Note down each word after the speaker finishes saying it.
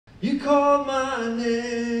You called my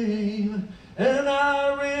name, and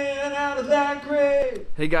I ran out of that grave.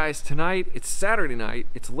 Hey guys, tonight it's Saturday night,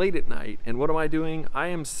 it's late at night, and what am I doing? I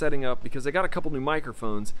am setting up because I got a couple new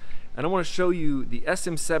microphones, and I want to show you the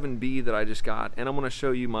sm7b that I just got, and I'm going to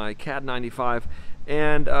show you my CAD 95,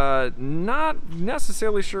 and not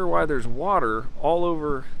necessarily sure why there's water all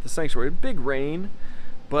over the sanctuary. Big rain,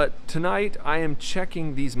 but tonight I am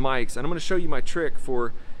checking these mics, and I'm going to show you my trick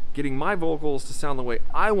for getting my vocals to sound the way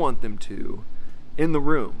I want them to in the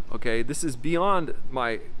room. Okay, this is beyond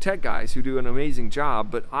my tech guys who do an amazing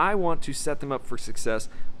job, but I want to set them up for success.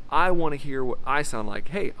 I want to hear what I sound like.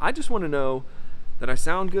 Hey, I just want to know that I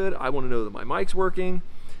sound good. I want to know that my mic's working,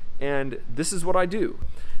 and this is what I do.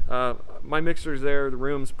 My mixer's there, the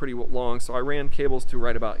room's pretty long, so I ran cables to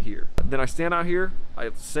right about here. Then I stand out here, I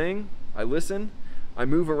sing, I listen, I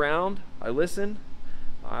move around, I listen,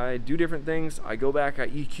 I do different things, I go back, I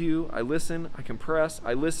EQ, I listen, I compress,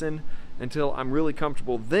 I listen until I'm really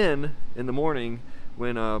comfortable. Then in the morning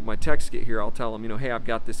when my techs get here, I'll tell them, you know, hey, I've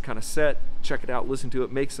got this kind of set, check it out, listen to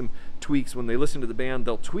it, make some tweaks. When they listen to the band,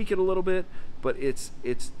 they'll tweak it a little bit, but it's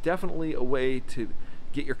definitely a way to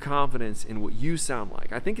get your confidence in what you sound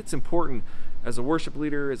like. I think it's important as a worship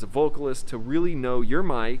leader, as a vocalist, to really know your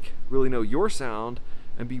mic, really know your sound,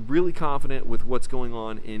 and be really confident with what's going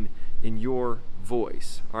on in your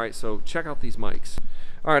voice. All right, so check out these mics.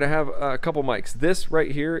 All right, I have a couple mics. This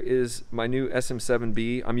right here is my new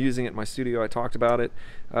sm7b. I'm using it in my studio. I talked about it.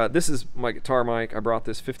 This is my guitar mic. I brought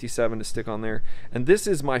this 57 to stick on there. And this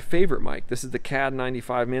is my favorite mic. This is the CAD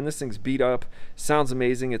 95. Man, this thing's beat up. Sounds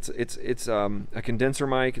amazing. It's a condenser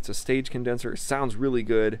mic. It's a stage condenser. It sounds really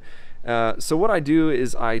good. So what I do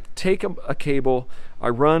is I take a cable, I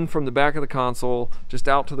run from the back of the console just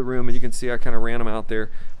out to the room, and you can see I kind of ran them out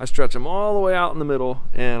there. I stretch them all the way out in the middle,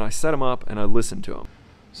 and I set them up and I listen to them.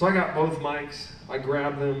 So I got both mics, I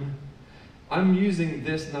grab them. I'm using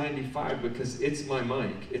this 95 because it's my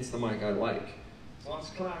mic, it's the mic I like. So I'll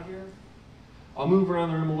just come out here, I'll move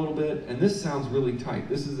around the room a little bit, and this sounds really tight.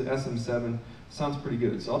 This is the SM7, sounds pretty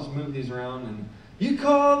good. So I'll just move these around, and you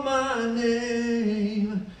called my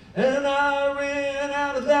name, and I ran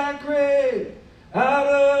out of that grave, out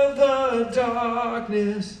of the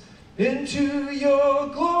darkness, into your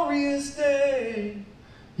glorious day.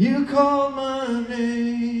 You called my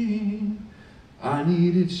name, I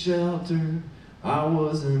needed shelter, I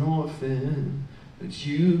was an orphan, but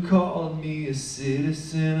you called me a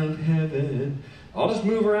citizen of heaven. I'll just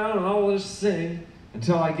move around and I'll just sing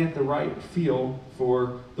until I get the right feel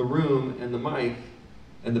for the room and the mic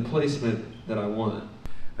and the placement that I want.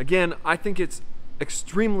 Again, I think it's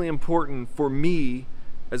extremely important for me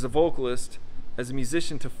as a vocalist, as a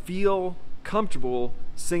musician, to feel comfortable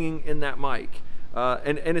singing in that mic.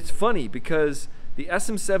 And it's funny because the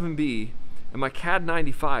SM7B and my CAD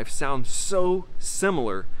 95 sound so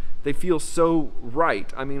similar. They feel so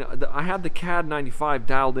right. I mean, I had the CAD 95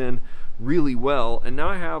 dialed in really well, and now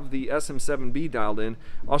I have the SM7B dialed in.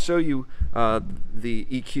 I'll show you the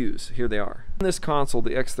EQs. Here they are. On this console,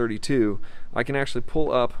 the X32, I can actually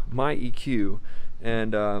pull up my EQ,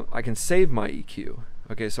 and I can save my EQ.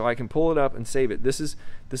 Okay, so I can pull it up and save it. This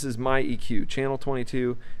is my EQ, channel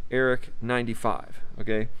 22, Eric 95.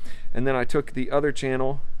 Okay, and then I took the other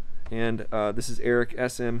channel, and this is Eric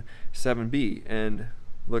SM7B. And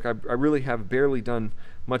look, I really have barely done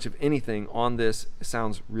much of anything on this. It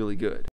sounds really good.